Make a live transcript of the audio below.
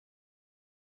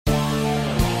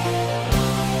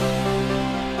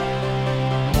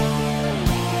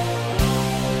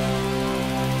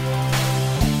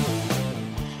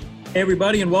Hey,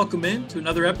 everybody, and welcome in to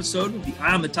another episode of the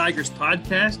Eye on the Tigers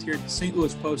podcast here at the St.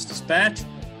 Louis Post-Dispatch.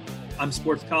 I'm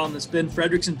sports columnist Ben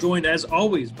Frederickson, joined as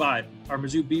always by our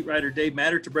Mizzou beat writer Dave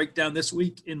Matter to break down this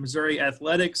week in Missouri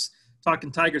athletics,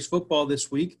 talking Tigers football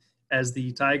this week as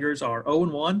the Tigers are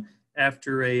 0-1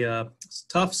 after a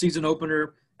tough season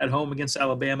opener at home against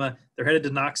Alabama. They're headed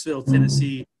to Knoxville,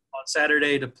 Tennessee on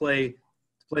Saturday to play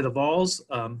the Vols.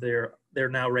 They're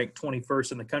now ranked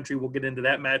 21st in the country. We'll get into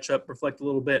that matchup, reflect a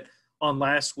little bit on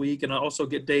last week, and also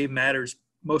get Dave Matter's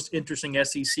most interesting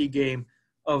SEC game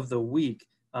of the week.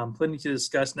 Plenty to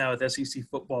discuss now with SEC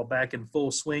football back in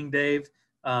full swing, Dave.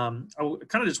 I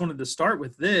kind of just wanted to start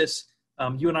with this.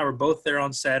 You and I were both there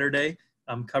on Saturday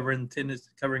covering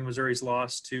Missouri's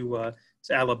loss to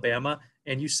Alabama.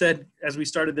 And you said, as we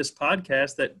started this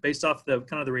podcast, that based off the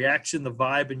kind of the reaction, the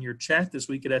vibe in your chat this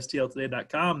week at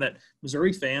stltoday.com, that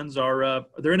Missouri fans are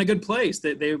they're in a good place.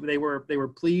 They were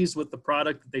pleased with the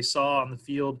product that they saw on the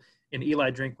field in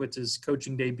Eli Drinkwitz's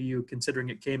coaching debut, considering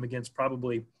it came against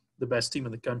probably the best team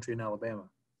in the country in Alabama.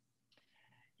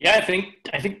 Yeah, I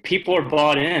think people are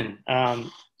bought in. I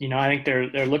think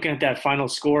they're looking at that final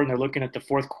score and they're looking at the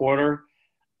fourth quarter.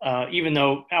 Even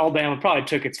though Alabama probably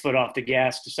took its foot off the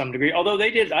gas to some degree, although they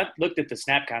did. I looked at the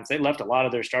snap counts; they left a lot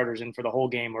of their starters in for the whole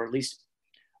game, or at least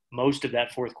most of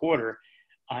that fourth quarter.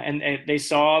 And they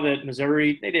saw that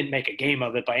Missouri, they didn't make a game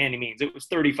of it by any means. It was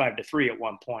 35-3 at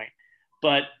one point.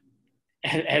 But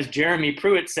as Jeremy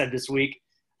Pruitt said this week,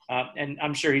 and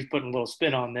I'm sure he's putting a little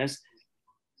spin on this,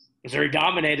 Missouri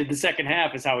dominated the second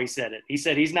half is how he said it. He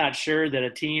said he's not sure that a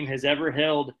team has ever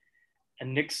held a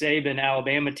Nick Saban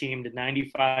Alabama team to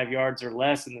 95 yards or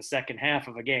less in the second half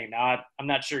of a game. Now, I'm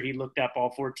not sure he looked up all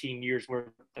 14 years worth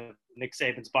of Nick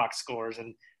Saban's box scores,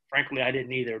 and frankly, I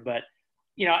didn't either. But,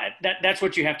 that's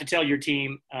what you have to tell your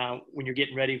team when you're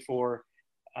getting ready for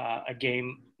a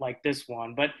game like this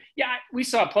one. But, yeah, we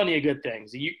saw plenty of good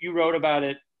things. You wrote about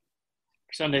it,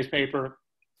 Sunday's paper.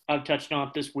 I've touched on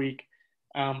it this week.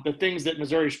 The things that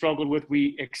Missouri struggled with,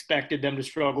 we expected them to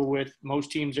struggle with. Most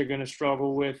teams are going to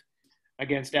struggle with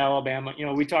against Alabama.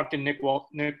 We talked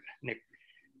to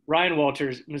Ryan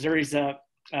Walters, Missouri's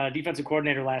defensive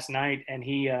coordinator, last night, and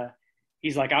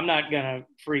he's like, I'm not going to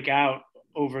freak out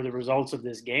over the results of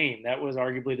this game. That was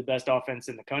arguably the best offense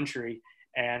in the country,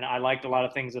 and I liked a lot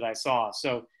of things that I saw.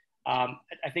 So I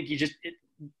think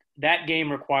that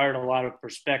game required a lot of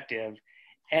perspective.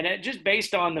 And just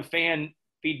based on the fan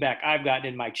feedback I've gotten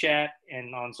in my chat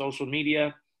and on social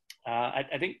media, I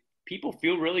think people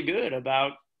feel really good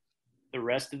about the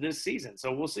rest of this season.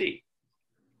 So we'll see.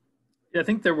 Yeah, I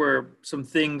think there were some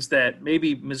things that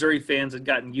maybe Missouri fans had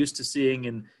gotten used to seeing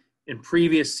in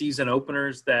previous season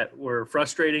openers that were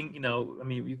frustrating.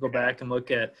 You go back and look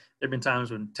at, there have been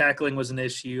times when tackling was an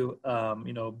issue,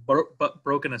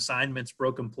 broken assignments,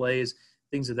 broken plays,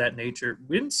 things of that nature.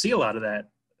 We didn't see a lot of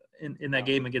that in that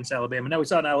game against Alabama. Now we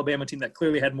saw an Alabama team that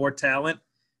clearly had more talent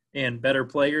and better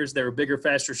players. They were bigger,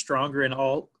 faster, stronger in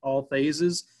all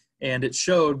phases. And it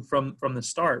showed from the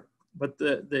start, but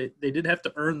they did have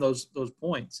to earn those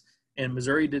points. And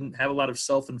Missouri didn't have a lot of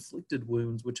self-inflicted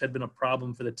wounds, which had been a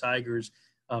problem for the Tigers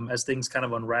as things kind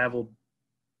of unraveled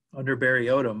under Barry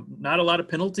Odom. Not a lot of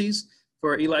penalties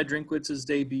for Eli Drinkwitz's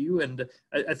debut, and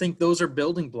I think those are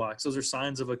building blocks. Those are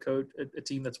signs of a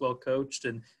team that's well coached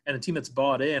and a team that's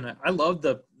bought in. I love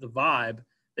the vibe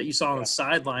that you saw on the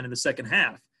sideline in the second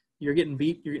half. You're getting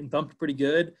beat, you're getting thumped pretty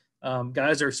good.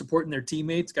 Guys are supporting their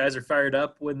teammates. Guys are fired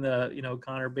up when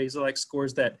Connor Bazelak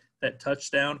scores that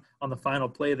touchdown on the final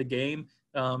play of the game.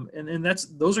 And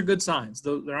those are good signs.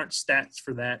 There aren't stats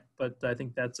for that, but I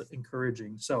think that's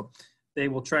encouraging. So they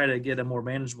will try to get a more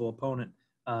manageable opponent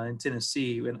in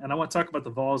Tennessee. And I want to talk about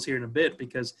the Vols here in a bit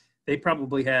because they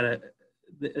probably had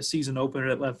a season opener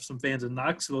that left some fans in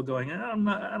Knoxville going,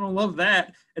 I don't love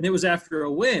that. And it was after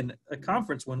a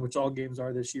conference win, which all games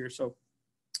are this year. So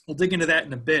we'll dig into that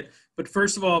in a bit. But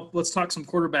first of all, let's talk some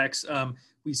quarterbacks.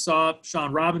 We saw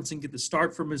Shawn Robinson get the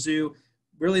start for Mizzou.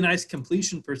 Really nice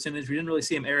completion percentage. We didn't really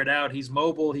see him air it out. He's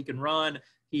mobile. He can run.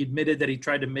 He admitted that he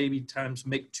tried to maybe times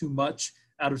make too much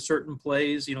out of certain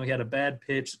plays. He had a bad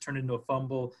pitch that turned into a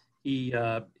fumble. He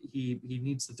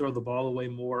needs to throw the ball away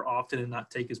more often and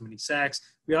not take as many sacks.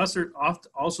 We also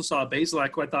saw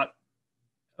Bazelak, who I thought,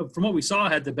 from what we saw,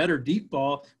 had the better deep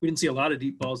ball. We didn't see a lot of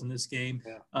deep balls in this game.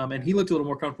 Yeah. And he looked a little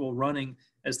more comfortable running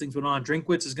as things went on.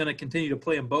 Drinkwitz is going to continue to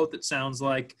play them both, it sounds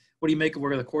like. What do you make of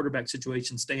where the quarterback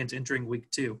situation stands entering week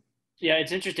 2? Yeah,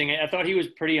 it's interesting. I thought he was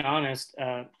pretty honest,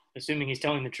 assuming he's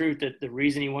telling the truth, that the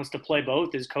reason he wants to play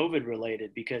both is COVID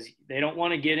related, because they don't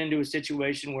want to get into a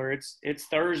situation where it's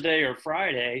Thursday or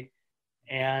Friday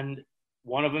and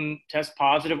one of them tests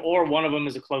positive or one of them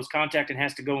is a close contact and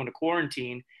has to go into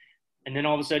quarantine. And then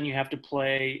all of a sudden you have to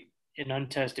play an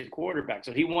untested quarterback.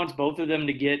 So he wants both of them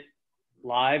to get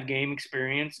live game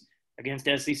experience against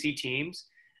SEC teams,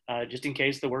 just in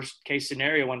case the worst case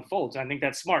scenario unfolds. I think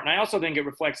that's smart. And I also think it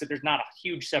reflects that there's not a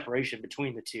huge separation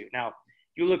between the two. Now,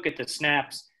 you look at the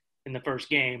snaps in the first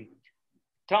game,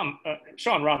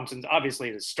 Shawn Robinson's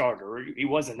obviously the starter. He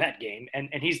was in that game, and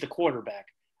he's the quarterback.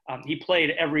 He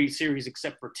played every series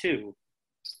except for 2,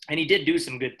 and he did do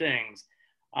some good things.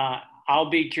 I'll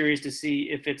be curious to see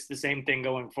if it's the same thing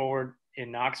going forward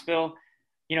in Knoxville.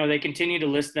 You know, they continue to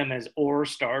list them as or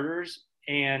starters,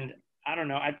 and I don't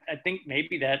know. I think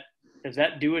maybe does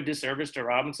that do a disservice to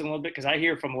Robinson a little bit? Because I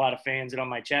hear from a lot of fans, and on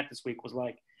my chat this week was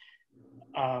like,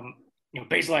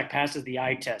 Bazelak passes the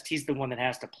eye test. He's the one that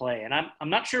has to play. And I'm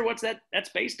not sure what's that's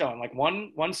based on. Like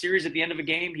one series at the end of a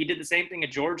game, he did the same thing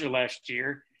at Georgia last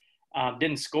year,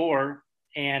 didn't score.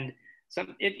 And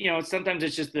sometimes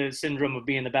it's just the syndrome of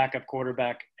being the backup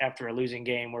quarterback after a losing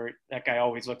game where that guy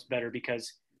always looks better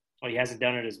because, he hasn't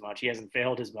done it as much. He hasn't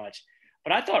failed as much.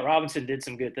 But I thought Robinson did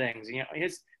some good things.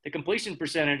 The completion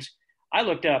percentage, I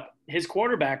looked up his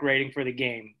quarterback rating for the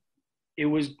game. It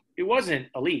wasn't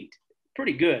elite,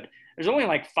 pretty good. There's only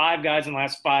like 5 guys in the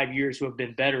last 5 years who have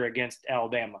been better against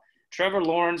Alabama. Trevor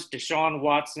Lawrence, Deshaun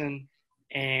Watson,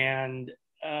 and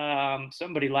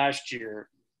somebody last year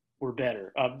were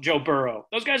better. Joe Burrow.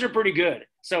 Those guys are pretty good.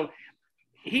 So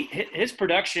his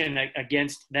production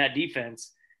against that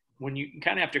defense, when you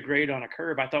kind of have to grade on a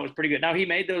curve, I thought was pretty good. Now, he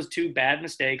made those 2 bad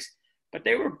mistakes, but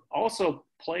they were also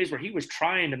plays where he was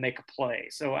trying to make a play.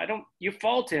 So you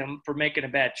fault him for making a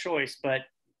bad choice, but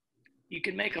you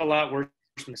can make a lot worse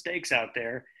mistakes out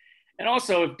there. And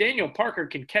also, if Daniel Parker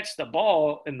can catch the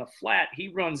ball in the flat, he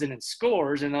runs in and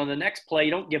scores. And on the next play,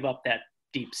 you don't give up that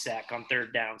deep sack on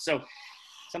 3rd down. So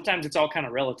sometimes it's all kind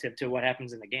of relative to what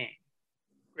happens in the game.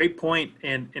 Great point.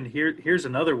 And here's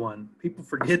another one. People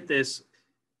forget this.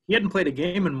 He hadn't played a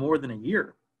game in more than a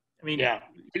year. I mean,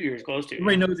 2 years close to.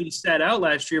 Everybody knows he sat out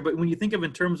last year, but when you think of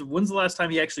in terms of when's the last time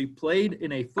he actually played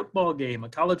in a football game, a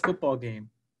college football game,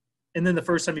 and then the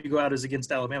first time you go out is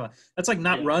against Alabama. That's like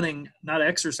not running, not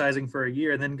exercising for a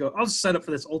year, and then go, I'll just sign up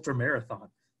for this ultra marathon.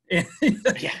 And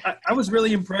I was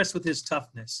really impressed with his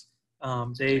toughness.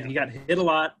 Dave, he got hit a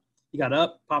lot. He got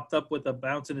up, popped up with a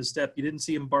bounce in his step. You didn't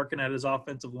see him barking at his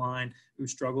offensive line, who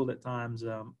struggled at times.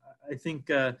 I think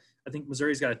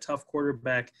Missouri's got a tough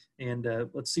quarterback, and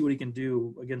let's see what he can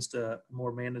do against a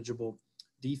more manageable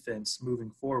defense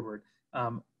moving forward.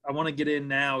 I want to get in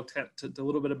now to a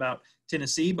little bit about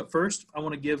Tennessee, but first I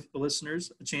want to give the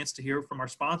listeners a chance to hear from our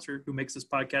sponsor who makes this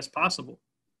podcast possible.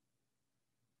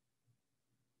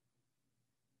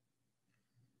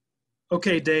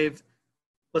 Okay, Dave,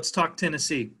 let's talk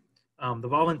Tennessee. The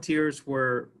Volunteers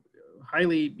were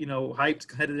highly,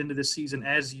 hyped headed into this season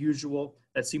as usual.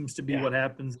 That seems to be what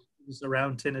happens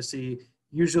around Tennessee.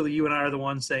 Usually you and I are the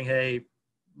ones saying, hey,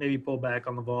 maybe pull back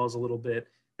on the Vols a little bit.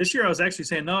 This year I was actually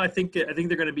saying, no, I think they're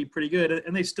going to be pretty good,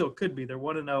 and they still could be. They're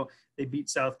 1-0. They beat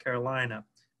South Carolina.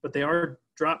 But they are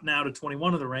dropped now to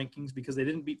 21 of the rankings because they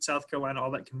didn't beat South Carolina all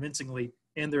that convincingly,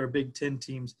 and there are Big Ten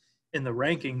teams in the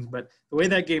rankings. But the way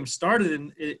that game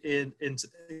started in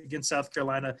against South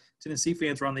Carolina, Tennessee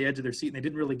fans were on the edge of their seat, and they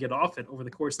didn't really get off it over the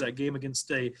course of that game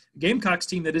against a Gamecocks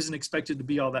team that isn't expected to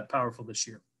be all that powerful this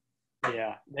year.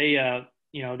 Yeah, they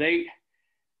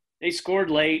scored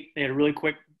late. They had a really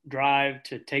quick drive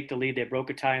to take the lead. They broke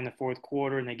a tie in the 4th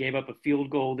quarter, and they gave up a field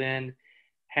goal then.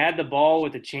 Had the ball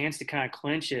with a chance to kind of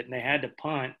clinch it, and they had to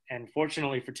punt. And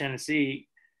fortunately for Tennessee,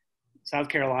 South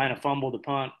Carolina fumbled the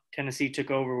punt. Tennessee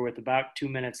took over with about 2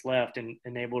 minutes left and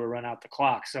able to run out the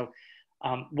clock. So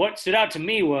what stood out to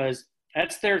me was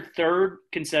that's their 3rd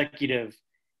consecutive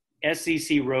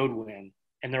SEC road win,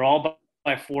 and they're all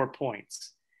by 4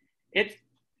 points.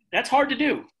 That's hard to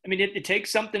do. I mean, it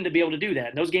takes something to be able to do that.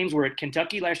 And those games were at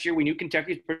Kentucky last year. We knew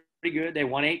Kentucky was pretty good. They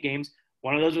won 8 games.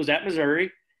 One of those was at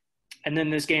Missouri, and then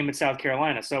this game at South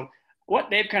Carolina. So what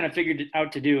they've kind of figured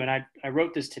out to do, and I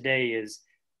wrote this today, is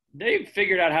they've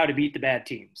figured out how to beat the bad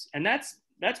teams. And that's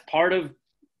part of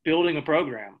building a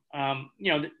program.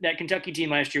 That Kentucky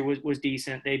team last year was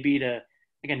decent. They beat a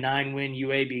 9-win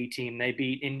UAB team. They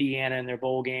beat Indiana in their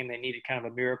bowl game. They needed kind of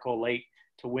a miracle late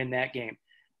to win that game.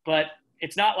 But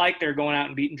it's not like they're going out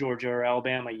and beating Georgia or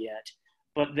Alabama yet.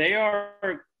 But they are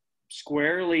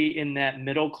squarely in that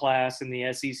middle class in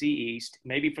the SEC East,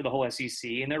 maybe for the whole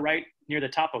SEC, and they're right near the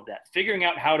top of that. Figuring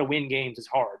out how to win games is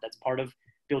hard. That's part of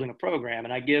building a program.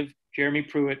 And I give Jeremy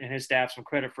Pruitt and his staff some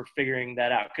credit for figuring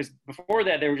that out. Because before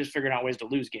that, they were just figuring out ways to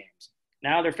lose games.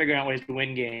 Now they're figuring out ways to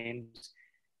win games.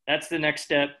 That's the next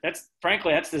step. That's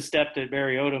the step that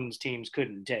Barry Odom's teams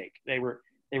couldn't take. They were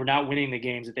not winning the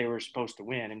games that they were supposed to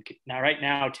win. And now, right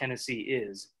now, Tennessee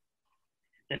is.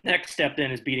 The next step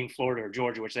then is beating Florida or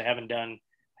Georgia, which they haven't done,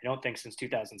 I don't think, since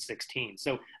 2016.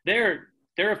 So they're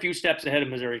a few steps ahead of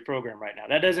Missouri's program right now.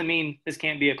 That doesn't mean this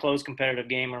can't be a close competitive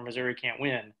game or Missouri can't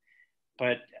win,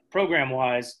 but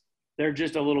program-wise, they're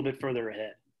just a little bit further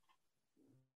ahead.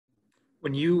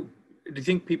 Do you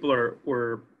think people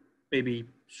were maybe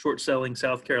short selling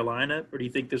South Carolina, or do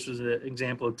you think this was an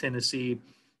example of Tennessee,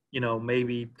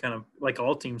 maybe kind of like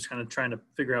all teams kind of trying to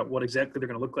figure out what exactly they're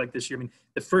going to look like this year? I mean,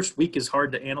 the first week is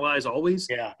hard to analyze always.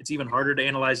 Yeah. It's even harder to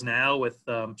analyze now with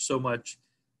so much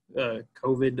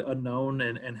COVID unknown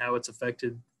and how it's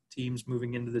affected teams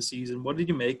moving into the season. What did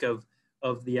you make of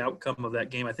the outcome of that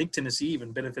game? I think Tennessee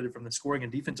even benefited from the scoring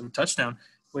and defensive touchdown,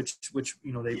 which they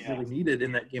really needed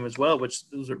in that game as well, which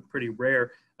those are pretty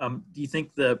rare. Do you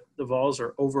think the Vols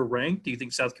are overranked? Do you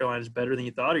think South Carolina is better than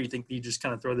you thought, or you think you just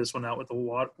kind of throw this one out with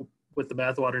the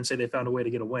bathwater and say they found a way to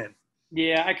get a win?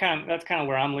 Yeah, that's kind of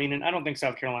where I'm leaning. I don't think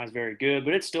South Carolina is very good,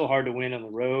 but it's still hard to win on the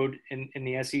road in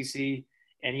the SEC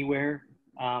anywhere.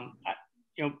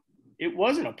 It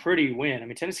wasn't a pretty win. I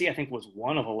mean, Tennessee, I think, was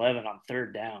 1 of 11 on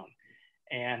third down,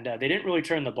 and they didn't really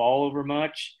turn the ball over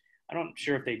much. I'm not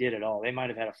sure if they did at all. They might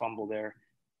have had a fumble there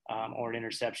or an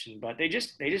interception, but they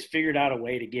just figured out a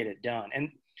way to get it done.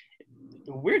 And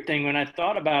the weird thing, when I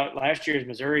thought about last year's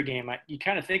Missouri game, you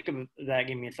kind of think of that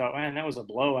game and you thought, man, that was a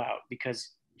blowout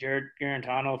because Jared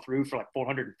Garantano threw for like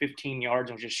 415 yards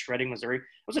and was just shredding Missouri. It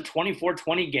was a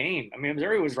 24-20 game. I mean,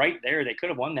 Missouri was right there. They could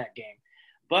have won that game.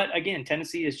 But, again,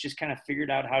 Tennessee has just kind of figured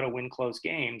out how to win close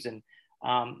games, and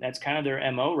that's kind of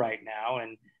their MO right now.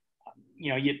 And,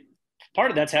 part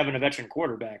of that's having a veteran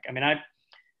quarterback. I mean,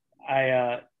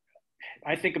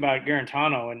 I think about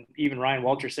Garantano, and even Ryan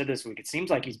Walter said this week, it seems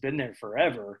like he's been there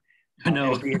forever. I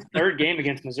know. His third game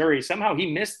against Missouri. Somehow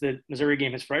he missed the Missouri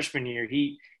game his freshman year.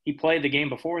 He played the game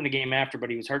before and the game after, but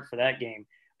he was hurt for that game.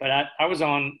 But I was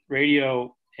on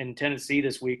radio in Tennessee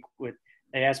this week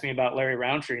they asked me about Larry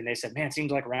Roundtree, and they said, man, it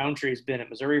seems like Roundtree's been at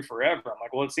Missouri forever. I'm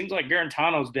like, well, it seems like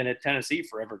Garantano's been at Tennessee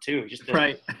forever too. He's just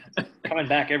right. coming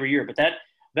back every year. But that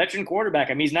veteran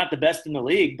quarterback, I mean, he's not the best in the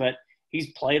league, but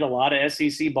he's played a lot of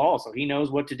SEC ball, so he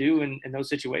knows what to do in those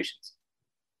situations.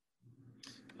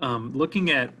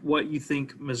 Looking at what you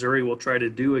think Missouri will try to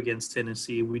do against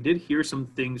Tennessee, we did hear some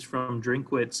things from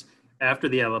Drinkwitz after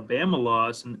the Alabama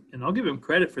loss, and I'll give him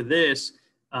credit for this.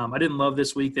 I didn't love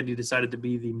this week that he decided to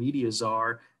be the media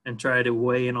czar and try to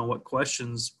weigh in on what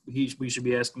questions we should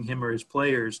be asking him or his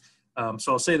players.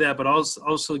 So I'll say that, but I'll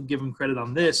also give him credit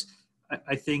on this.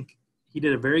 I think he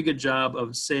did a very good job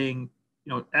of saying,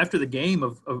 after the game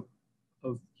of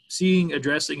seeing,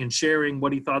 addressing, and sharing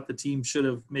what he thought the team should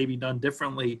have maybe done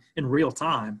differently in real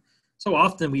time. So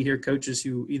often we hear coaches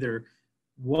who either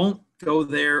won't go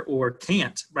there or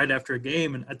can't right after a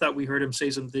game. And I thought we heard him say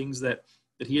some things that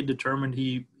he had determined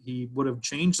he would have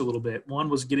changed a little bit. One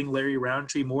was getting Larry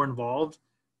Roundtree more involved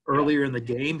earlier in the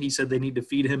game. He said they need to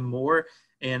feed him more.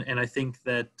 And I think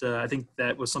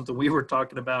that was something we were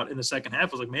talking about in the second half.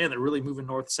 I was like, man, they're really moving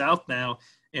north-south now.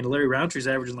 And Larry Roundtree's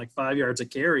averaging like 5 yards a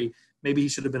carry. Maybe he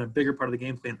should have been a bigger part of the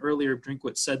game plan earlier.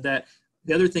 Drinkwitz said that.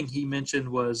 The other thing he mentioned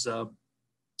was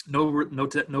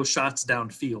no shots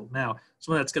downfield. Now,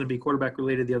 some of that's going to be quarterback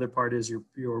related. The other part is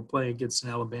you're playing against an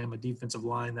Alabama defensive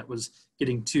line that was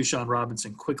getting to Sean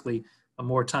Robinson quickly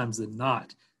more times than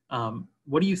not.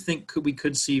 What do you think we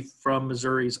could see from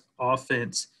Missouri's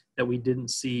offense that we didn't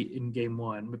see in game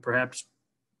one? Perhaps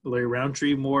Larry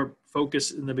Roundtree more focus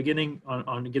in the beginning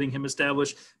on getting him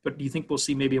established, but do you think we'll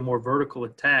see maybe a more vertical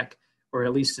attack, or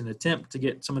at least an attempt to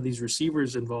get some of these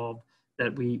receivers involved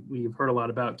that we've heard a lot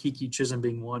about, Keke Chisholm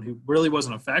being one who really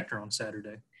wasn't a factor on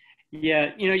Saturday?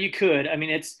 Yeah, you could. I mean,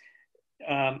 it's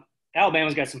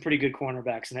Alabama's got some pretty good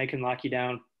cornerbacks, and they can lock you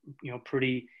down,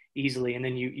 pretty easily. And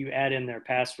then you add in their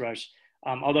pass rush.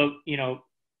 Although,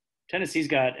 Tennessee's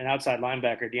got an outside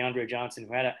linebacker, DeAndre Johnson,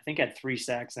 who I think had 3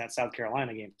 sacks in that South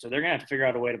Carolina game. So they're going to have to figure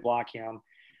out a way to block him.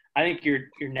 I think your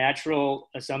natural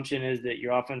assumption is that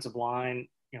your offensive line,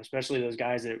 especially those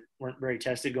guys that weren't very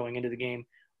tested going into the game,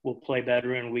 will play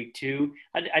better in week 2.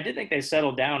 I did think they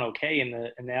settled down okay in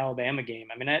the Alabama game.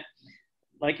 I mean,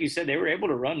 like you said, they were able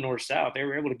to run north-south. They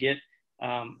were able to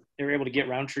get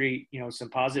Roundtree, some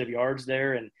positive yards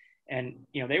there, and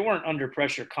they weren't under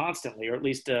pressure constantly, or at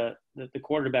least the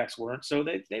quarterbacks weren't. So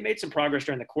they made some progress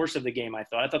during the course of the game. I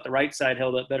thought the right side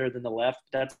held up better than the left.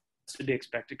 That's to be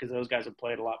expected because those guys have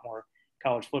played a lot more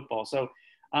college football. So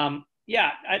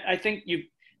I think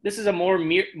this is a more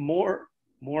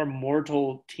more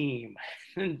mortal team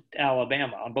than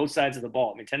Alabama on both sides of the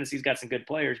ball. I mean, Tennessee's got some good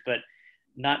players, but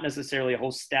not necessarily a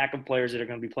whole stack of players that are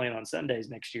going to be playing on Sundays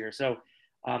next year. So,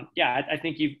 I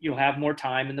think you'll have more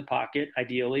time in the pocket,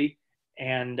 ideally,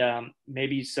 and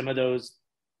maybe some of those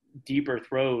deeper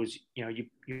throws, you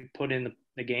put in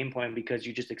the game plan because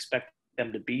you just expect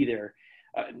them to be there.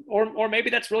 Or maybe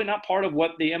that's really not part of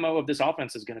what the MO of this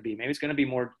offense is going to be. Maybe it's going to be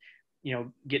more,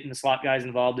 getting the slot guys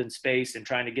involved in space and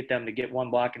trying to get them to get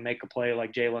one block and make a play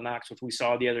like Jalen Knox, which we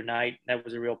saw the other night. That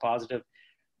was a real positive.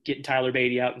 Getting Tyler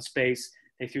Beatty out in space.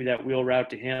 They threw that wheel route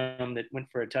to him that went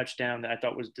for a touchdown that I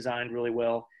thought was designed really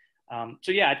well.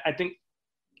 I think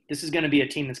this is going to be a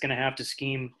team that's going to have to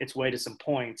scheme its way to some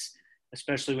points,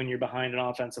 especially when you're behind an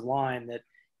offensive line that,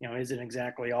 isn't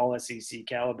exactly all SEC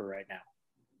caliber right now.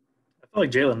 I feel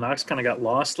like Jalen Knox kind of got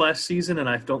lost last season, and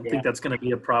I don't think that's going to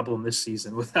be a problem this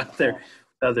season without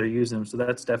their using him. So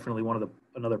that's definitely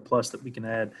another plus that we can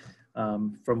add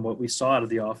from what we saw out of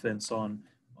the offense on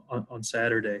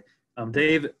Saturday.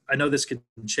 Dave, I know this could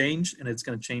change, and it's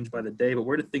going to change by the day, but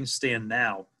where do things stand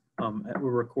now? We're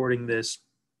recording this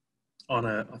on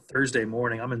a Thursday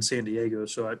morning. I'm in San Diego,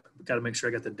 so I got to make sure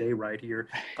I got the day right here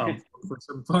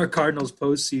for our Cardinals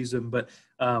postseason. But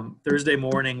Thursday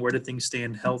morning, where do things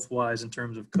stand health-wise in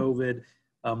terms of COVID,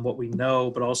 what we know,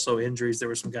 but also injuries? There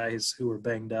were some guys who were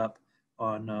banged up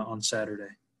on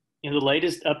Saturday. The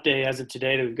latest update as of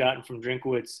today that we've gotten from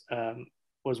Drinkwitz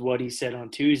was what he said on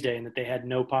Tuesday, and that they had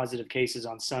no positive cases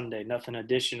on Sunday, nothing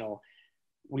additional.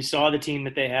 We saw the team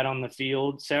that they had on the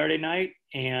field Saturday night,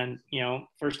 and,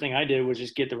 first thing I did was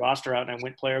just get the roster out, and I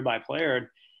went player by player, and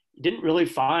didn't really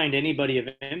find anybody of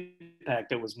impact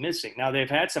that was missing. Now, they've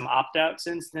had some opt-out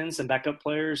since then, some backup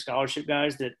players, scholarship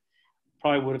guys that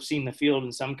probably would have seen the field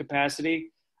in some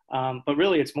capacity. But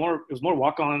really, it was more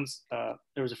walk-ons.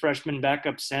 There was a freshman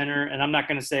backup center, and I'm not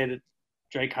going to say that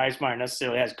Drake Heismeyer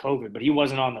necessarily has COVID, but he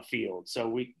wasn't on the field, so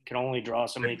we can only draw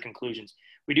so many conclusions.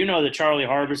 We do know that Charlie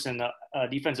Harbison, the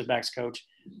defensive backs coach,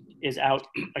 is out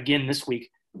again this week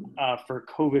for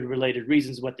COVID-related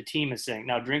reasons, what the team is saying.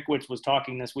 Now, Drinkwitz was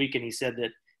talking this week, and he said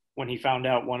that when he found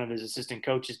out one of his assistant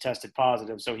coaches tested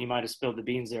positive, so he might have spilled the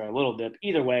beans there a little bit.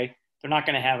 Either way, they're not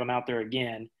going to have him out there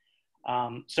again.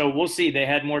 So we'll see. They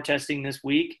had more testing this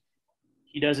week.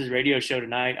 He does his radio show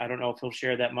tonight. I don't know if he'll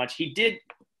share that much. He did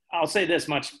 – I'll say this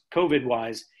much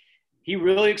COVID-wise. He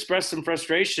really expressed some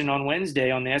frustration on Wednesday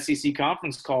on the SEC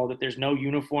conference call that there's no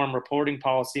uniform reporting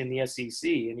policy in the SEC.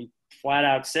 And he flat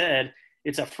out said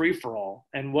it's a free-for-all.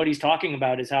 And what he's talking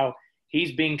about is how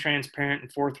he's being transparent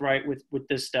and forthright with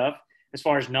this stuff as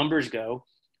far as numbers go,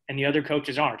 and the other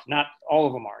coaches aren't. Not all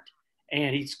of them aren't.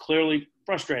 And he's clearly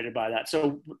frustrated by that.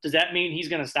 So does that mean he's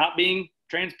going to stop being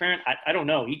transparent? I don't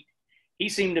know. He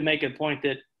seemed to make a point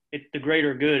that the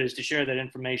greater good is to share that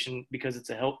information because it's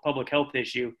a public health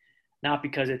issue, not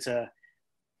because it's a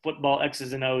football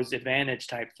X's and O's advantage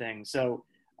type thing. So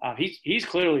he's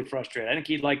clearly frustrated. I think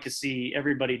he'd like to see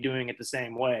everybody doing it the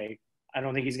same way. I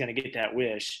don't think he's going to get that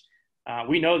wish.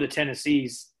 We know that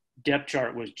Tennessee's depth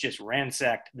chart was just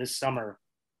ransacked this summer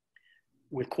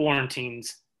with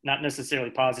quarantines, not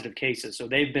necessarily positive cases. So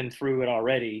they've been through it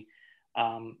already.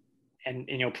 And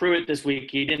Pruitt this week,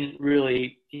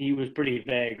 he was pretty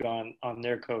vague on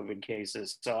their COVID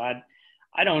cases. So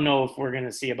I don't know if we're going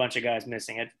to see a bunch of guys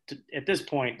missing. At this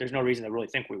point, there's no reason to really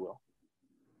think we will.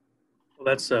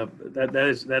 Well,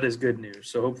 that is good news.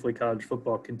 So hopefully college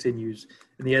football continues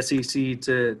in the SEC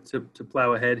to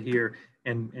plow ahead here,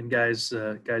 and guys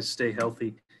stay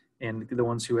healthy, and the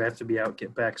ones who have to be out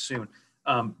get back soon.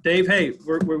 Dave, hey,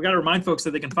 we've got to remind folks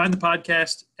that they can find the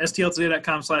podcast,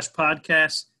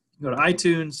 stltoday.com/podcast. You can go to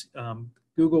iTunes,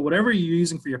 Google, whatever you're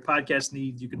using for your podcast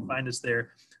needs, you can find us there.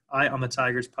 Eye on the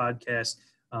Tigers podcast,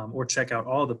 or check out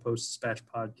all the Post-Dispatch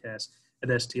podcasts at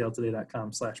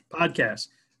stltoday.com/podcast.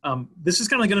 This is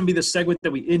kind of going to be the segment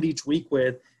that we end each week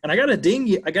with, and I got to ding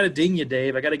you,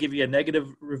 Dave. I got to give you a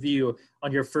negative review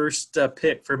on your first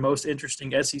pick for most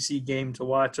interesting SEC game to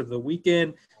watch of the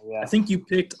weekend. Yeah. I think you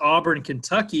picked Auburn,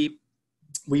 Kentucky.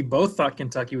 We both thought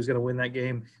Kentucky was going to win that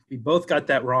game. We both got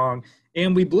that wrong,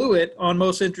 and we blew it on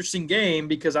most interesting game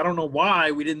because I don't know why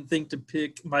we didn't think to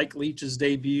pick Mike Leach's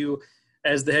debut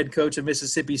as the head coach of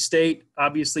Mississippi State.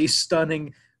 Obviously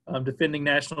stunning, defending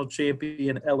national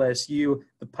champion LSU.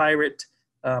 The Pirate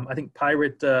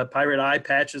eye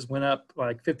patches went up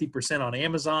like 50% on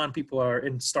Amazon. People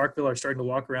in Starkville are starting to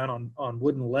walk around on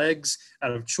wooden legs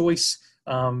out of choice.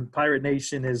 Pirate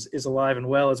Nation is alive and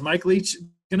well. Is Mike Leach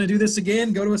going to do this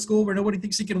again, go to a school where nobody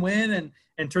thinks he can win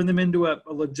and turn them into a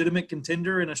legitimate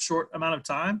contender in a short amount of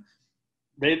time?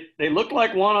 They looked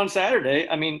like one on Saturday.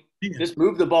 I mean, just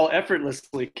move the ball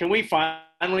effortlessly. Can we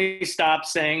finally stop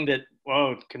saying that,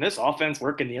 whoa, can this offense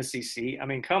work in the SEC? I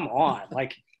mean, come on.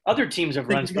 Like, other teams have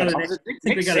run spread offense. I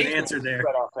think we got an answer there.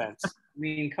 Spread offense. I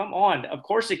mean, come on. Of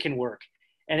course it can work.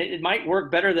 And it might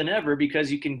work better than ever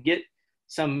because you can get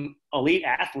some elite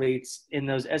athletes in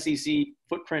those SEC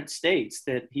footprint states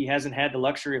that he hasn't had the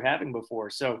luxury of having before.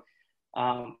 So,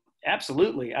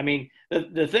 absolutely. I mean,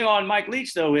 the thing on Mike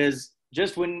Leach, though, is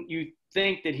just when you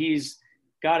think that he's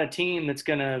got a team that's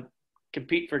going to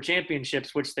compete for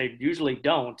championships, which they usually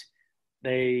don't,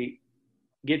 they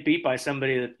get beat by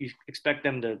somebody that you expect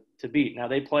them to beat. Now,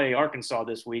 they play Arkansas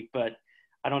this week, but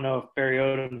I don't know if Barry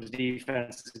Odom's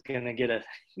defense is going to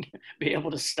be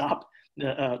able to stop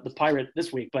the Pirate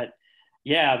this week. But,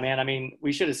 yeah, man, I mean,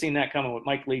 we should have seen that coming with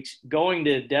Mike Leach going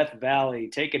to Death Valley,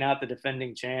 taking out the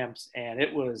defending champs, and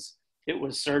it was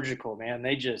surgical, man.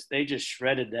 They just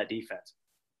shredded that defense.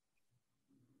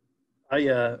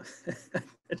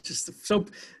 It's just so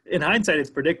in hindsight, it's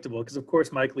predictable because of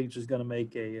course Mike Leach is going to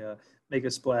make a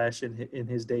splash in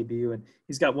his debut, and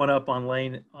he's got one up on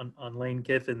Lane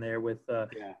Kiffin there with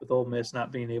Ole Miss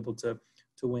not being able to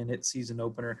win its season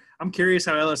opener. I'm curious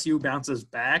how LSU bounces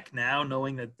back now,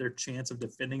 knowing that their chance of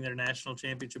defending their national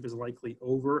championship is likely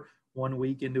over 1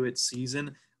 week into its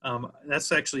season.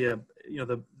 That's actually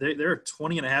they're a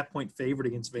 20.5-point favorite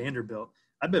against Vanderbilt.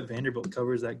 I bet Vanderbilt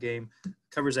covers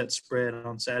that spread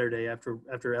on Saturday after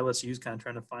LSU's kind of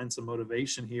trying to find some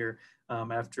motivation here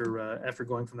after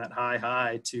going from that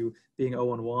high to being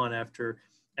 0-1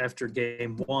 after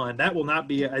game one. That will not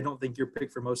be, I don't think, your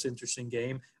pick for most interesting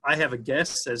game. I have a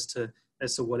guess as to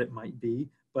what it might be.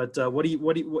 But what do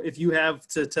you if you have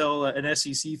to tell an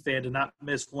SEC fan to not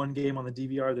miss one game on the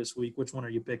DVR this week, which one are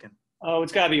you picking? Oh,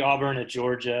 it's got to be Auburn at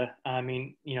Georgia. I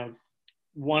mean,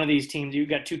 one of these teams, you've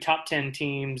got two top 10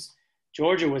 teams.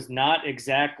 Georgia was not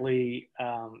exactly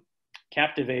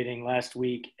captivating last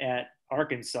week at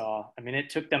Arkansas. I mean, it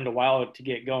took them a while to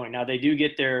get going. Now, they do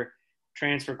get their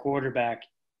transfer quarterback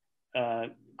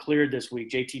cleared this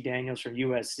week, JT Daniels from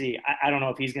USC. I don't know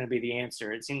if he's going to be the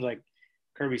answer. It seems like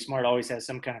Kirby Smart always has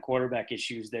some kind of quarterback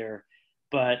issues there.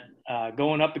 But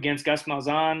going up against Gus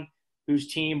Malzahn,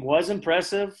 whose team was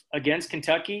impressive against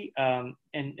Kentucky and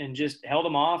just held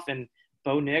them off, and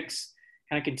Bo Nix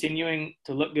kind of continuing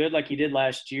to look good like he did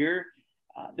last year.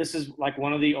 This is like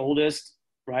one of the oldest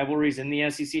rivalries in the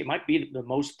SEC. It might be the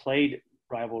most played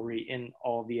rivalry in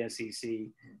all of the SEC,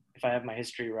 if I have my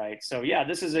history right. So, yeah,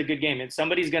 this is a good game.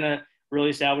 Somebody's going to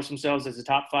really establish themselves as a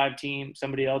top 5 team.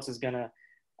 Somebody else is going to,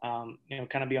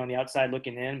 kind of be on the outside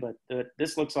looking in. But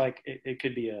this looks like it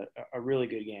could be a really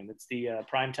good game. It's the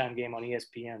primetime game on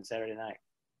ESPN Saturday night.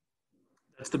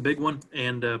 That's the big one,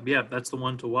 and that's the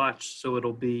one to watch. So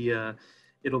it'll be.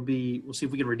 We'll see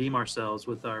if we can redeem ourselves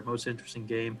with our most interesting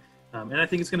game, and I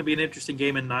think it's going to be an interesting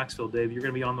game in Knoxville, Dave. You're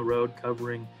going to be on the road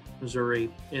covering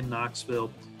Missouri in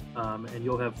Knoxville, and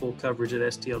you'll have full coverage at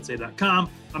stltoday.com.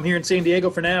 I'm here in San Diego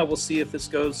for now. We'll see if this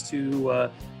goes to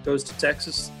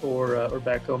Texas or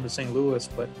back home to St. Louis,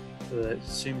 but it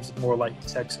seems more like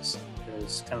Texas.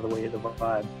 Is kind of the way the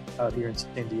vibe out here in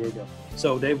San Diego.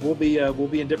 So, Dave, we'll be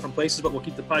in different places, but we'll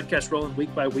keep the podcast rolling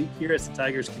week by week here as the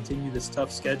Tigers continue this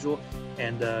tough schedule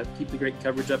and keep the great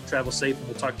coverage up. Travel safe, and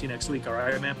we'll talk to you next week. All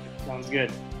right, man? Sounds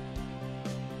good.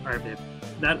 All right, Dave.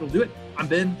 That will do it. I'm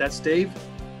Ben. That's Dave.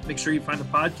 Make sure you find the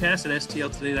podcast at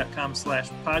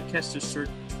stltoday.com/podcast. Just search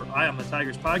for Eye on the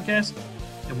Tigers podcast,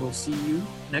 and we'll see you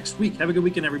next week. Have a good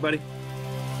weekend, everybody.